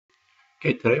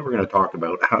Okay, today we're going to talk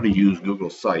about how to use Google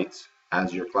Sites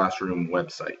as your classroom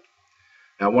website.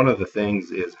 Now, one of the things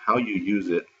is how you use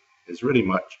it is really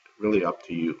up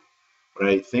to you. What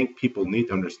I think people need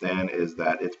to understand is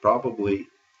that it's probably,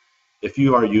 if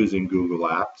you are using Google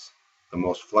Apps, the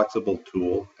most flexible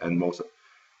tool and most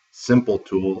simple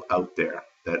tool out there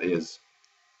that is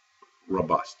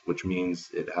robust, which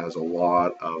means it has a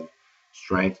lot of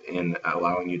strength in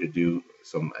allowing you to do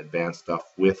some advanced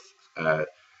stuff with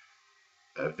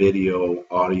video,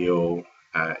 audio,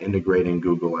 integrating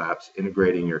Google Apps,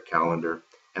 integrating your calendar,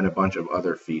 and a bunch of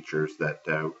other features that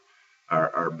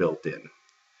are built in.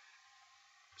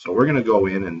 So we're going to go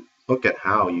in and look at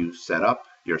how you set up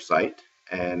your site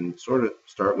and sort of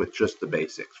start with just the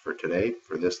basics for today,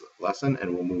 for this lesson,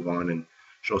 and we'll move on and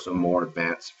show some more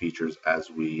advanced features as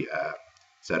we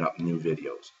set up new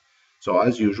videos. So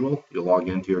as usual, you'll log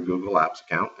into your Google Apps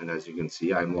account, and as you can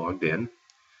see, I'm logged in.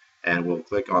 And we'll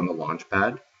click on the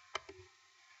Launchpad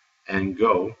and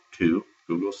go to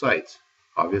Google Sites.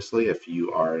 Obviously, if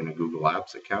you are in a Google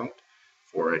Apps account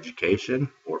for education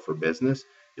or for business,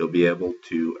 you'll be able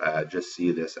to just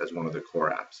see this as one of the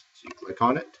core apps. So you click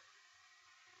on it,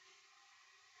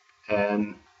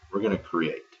 and we're going to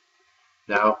create.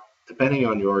 Now, depending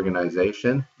on your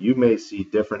organization, you may see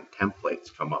different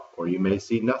templates come up, or you may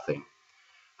see nothing.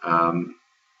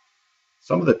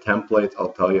 Some of the templates,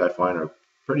 I'll tell you, I find are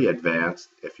pretty advanced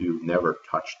if you've never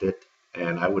touched it,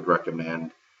 and I would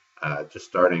recommend just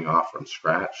starting off from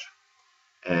scratch,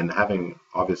 and having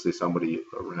obviously somebody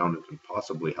around who can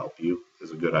possibly help you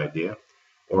is a good idea.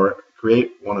 Or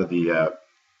create one of the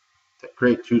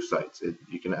create two sites.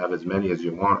 You can have as many as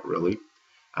you want, really.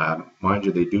 Mind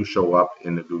you, they do show up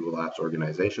in the Google Apps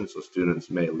organization, so students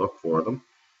may look for them.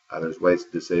 There's ways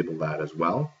to disable that as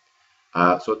well.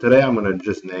 So today I'm going to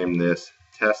just name this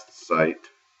Test Site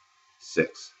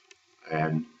 6,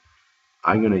 and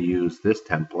I'm going to use this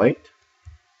template,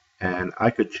 and I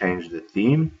could change the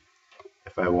theme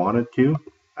if I wanted to,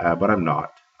 but I'm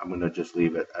not. I'm going to just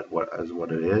leave it at what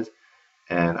it is,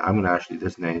 and I'm going to actually,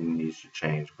 this name needs to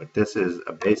change, but this is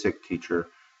a basic teacher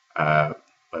website.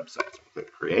 So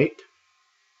click Create,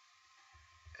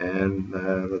 and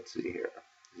let's see here.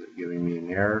 Is it giving me an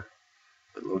error?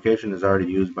 The location is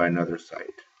already used by another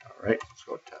site. All right, let's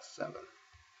go Test 7.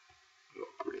 Go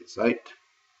Create Site.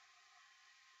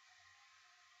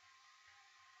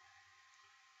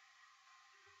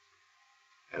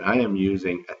 And I am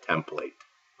using a template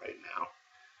right now.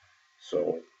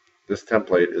 So this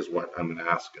template is what I'm going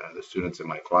to ask the students in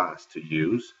my class to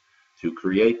use to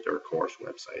create their course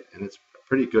website. And it's a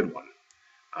pretty good one.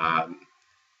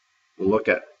 We'll look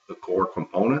at the core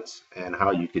components and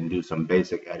how you can do some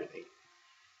basic editing.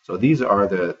 So these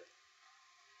are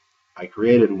I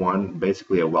created one,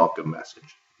 basically a welcome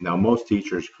message. Now most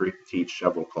teachers teach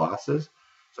several classes.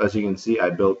 So as you can see, I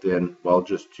built in, well,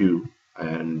 just two,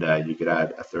 and you could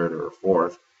add a third or a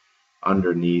fourth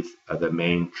underneath the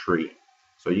main tree.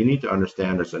 So you need to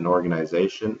understand there's an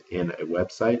organization in a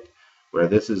website where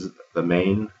this is the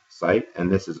main site and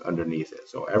this is underneath it.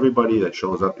 So everybody that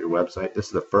shows up your website, this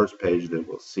is the first page they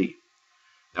will see.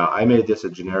 Now I made this a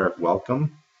generic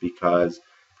welcome because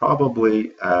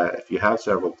probably if you have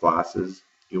several classes,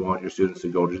 you want your students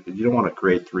to go to, you don't want to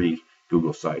create 3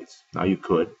 Google sites. Now you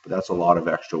could, but that's a lot of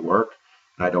extra work,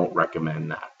 and I don't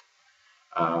recommend that.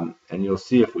 And you'll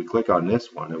see if we click on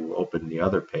this one, it will open the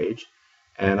other page.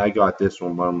 And I got this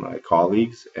from one of my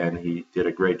colleagues, and he did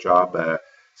a great job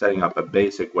setting up a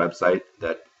basic website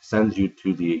that sends you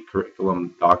to the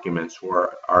curriculum documents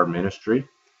for our ministry.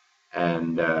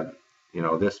 And you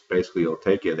know, this basically will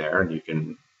take you there, and you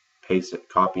can paste it,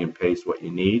 copy and paste what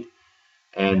you need,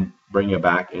 and bring it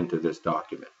back into this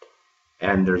document.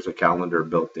 And there's a calendar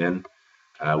built in,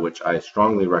 which I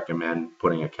strongly recommend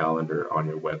putting a calendar on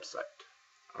your website.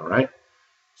 All right,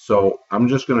 so I'm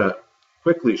just going to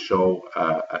quickly show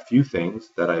a few things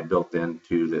that I built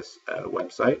into this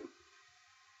website.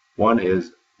 One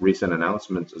is recent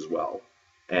announcements as well,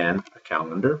 and a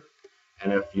calendar.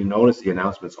 And if you notice, the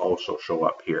announcements also show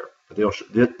up here. But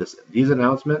these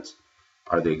announcements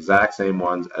are the exact same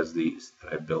ones as these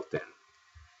that I built in.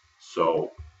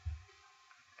 So,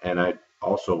 and I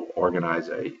also organize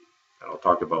and I'll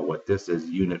talk about what this is.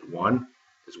 Unit 1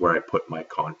 is where I put my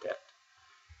content.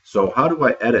 So how do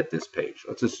I edit this page?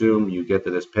 Let's assume you get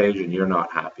to this page and you're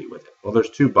not happy with it. Well,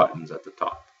 there's 2 buttons at the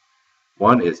top.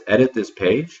 One is edit this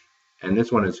page, and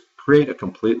this one is create a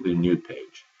completely new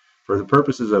page. For the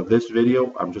purposes of this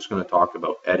video, I'm just going to talk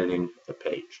about editing the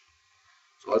page.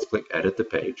 So let's click edit the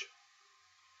page.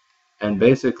 And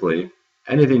basically,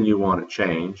 anything you want to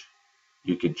change,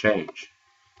 you can change.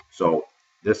 So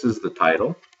this is the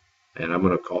title. And I'm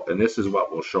going to call, and this is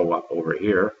what will show up over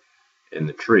here in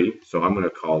the tree. So I'm going to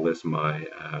call this my,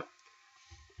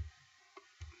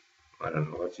 I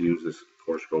don't know, let's use this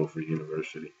course code for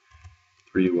university,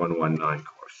 3119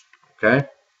 course. Okay.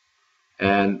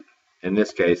 And in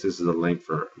this case, this is a link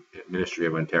for Ministry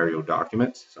of Ontario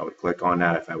documents. So I would click on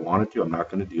that if I wanted to. I'm not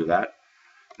going to do that.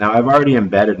 Now I've already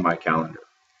embedded my calendar.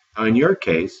 Now in your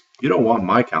case, you don't want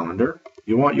my calendar,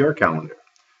 you want your calendar.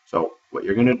 So what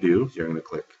you're going to do is you're going to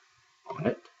click on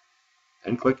it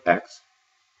and click X.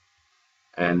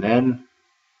 And then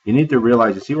you need to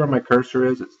realize, you see where my cursor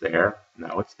is? It's there.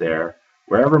 Now it's there.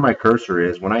 Wherever my cursor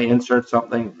is, when I insert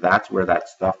something, that's where that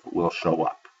stuff will show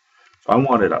up. So I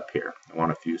want it up here. I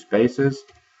want a few spaces.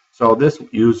 So this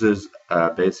uses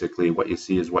basically what you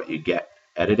see is what you get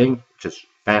editing, which is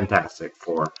fantastic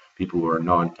for people who are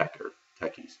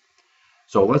non-techies.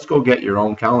 So let's go get your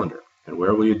own calendar. And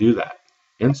where will you do that?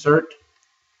 Insert,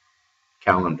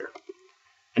 calendar.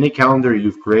 Any calendar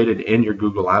you've created in your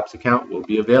Google Apps account will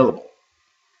be available.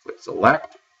 Click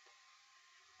select,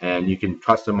 and you can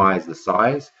customize the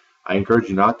size. I encourage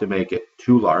you not to make it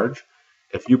too large.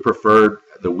 If you preferred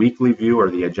the weekly view or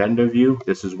the agenda view,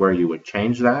 this is where you would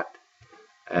change that.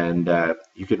 And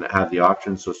you can have the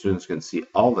option so students can see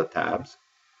all the tabs,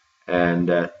 and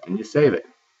you save it.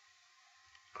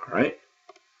 All right.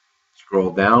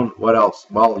 Scroll down. What else?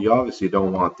 Well, you obviously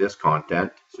don't want this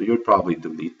content, so you would probably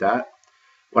delete that.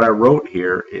 What I wrote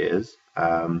here is,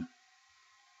 well,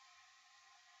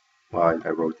 I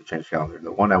wrote the change calendar.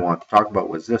 The one I want to talk about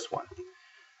was this one.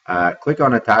 Click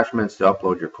on attachments to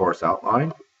upload your course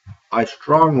outline. I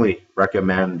strongly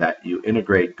recommend that you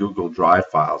integrate Google Drive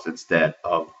files instead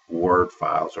of Word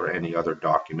files or any other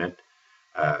document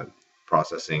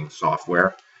processing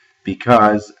software,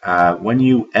 because when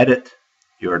you edit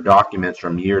your documents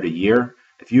from year to year,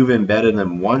 if you've embedded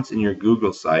them once in your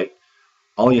Google site,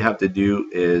 all you have to do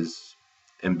is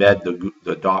embed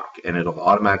the doc, and it'll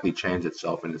automatically change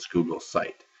itself in its Google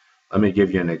site. Let me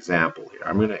give you an example here.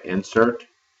 I'm going to insert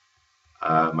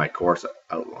my course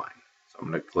outline. So I'm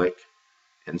going to click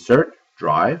Insert,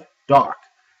 Drive, Doc.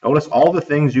 Notice all the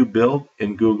things you build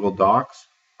in Google Docs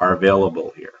are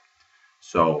available here.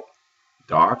 So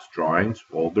docs, drawings,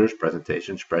 folders,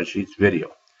 presentations, spreadsheets,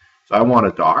 video. So I want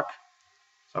a doc,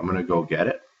 so I'm going to go get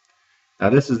it. Now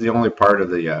this is the only part of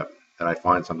the that I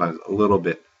find sometimes a little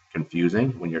bit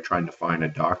confusing when you're trying to find a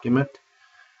document.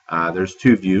 There's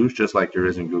two views, just like there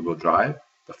is in Google Drive,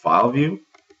 the file view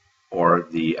or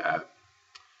the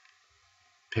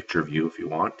picture view if you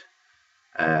want.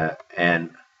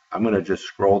 And I'm going to just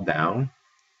scroll down,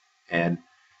 and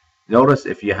notice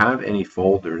if you have any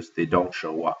folders, they don't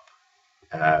show up,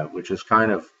 which is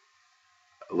kind of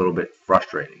a little bit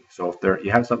frustrating. So if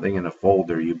you have something in a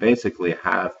folder, you basically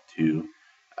have to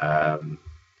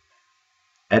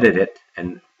edit it,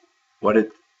 and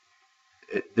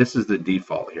this is the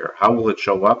default here. How will it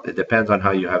show up? It depends on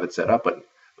how you have it set up, but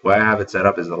the way I have it set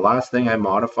up is the last thing I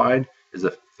modified is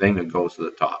the thing that goes to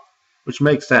the top, which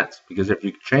makes sense because if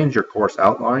you change your course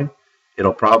outline,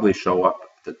 it'll probably show up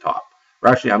at the top. Or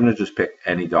actually, I'm going to just pick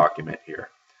any document here.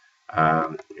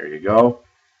 Here you go.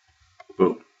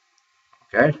 Boom.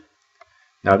 Okay.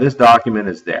 Now this document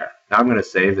is there. Now I'm going to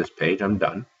save this page. I'm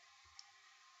done.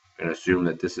 I'm going to assume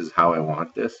that this is how I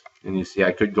want this. And you see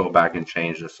I could go back and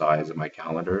change the size of my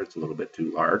calendar. It's a little bit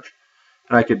too large.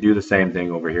 And I could do the same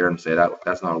thing over here and say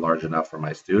that's not large enough for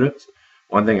my students.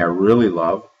 One thing I really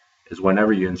love is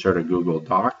whenever you insert a Google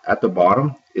Doc, at the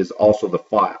bottom is also the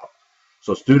file.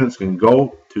 So students can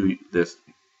go to this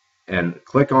and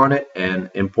click on it and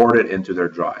import it into their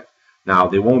drive. Now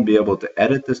they won't be able to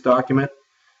edit this document,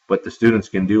 what the students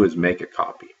can do is make a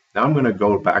copy. Now I'm going to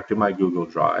go back to my Google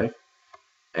Drive,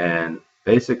 and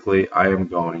basically I am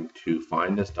going to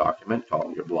find this document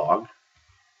called your blog.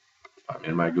 I'm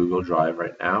in my Google Drive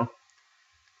right now,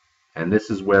 and this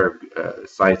is where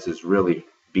Sites really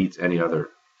beats any other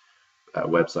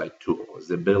website tool, is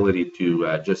the ability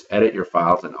to just edit your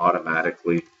files and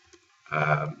automatically,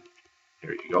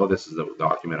 here you go, this is the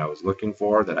document I was looking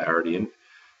for that I already in.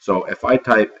 So if I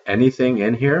type anything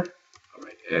in here, all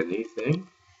right, anything,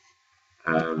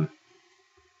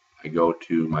 I go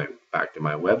to back to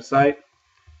my website,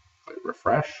 click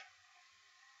refresh,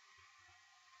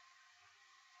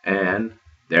 and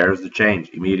there's the change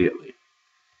immediately.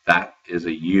 That is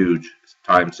a huge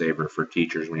time saver for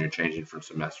teachers when you're changing from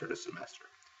semester to semester.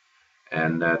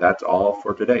 And that's all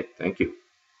for today. Thank you.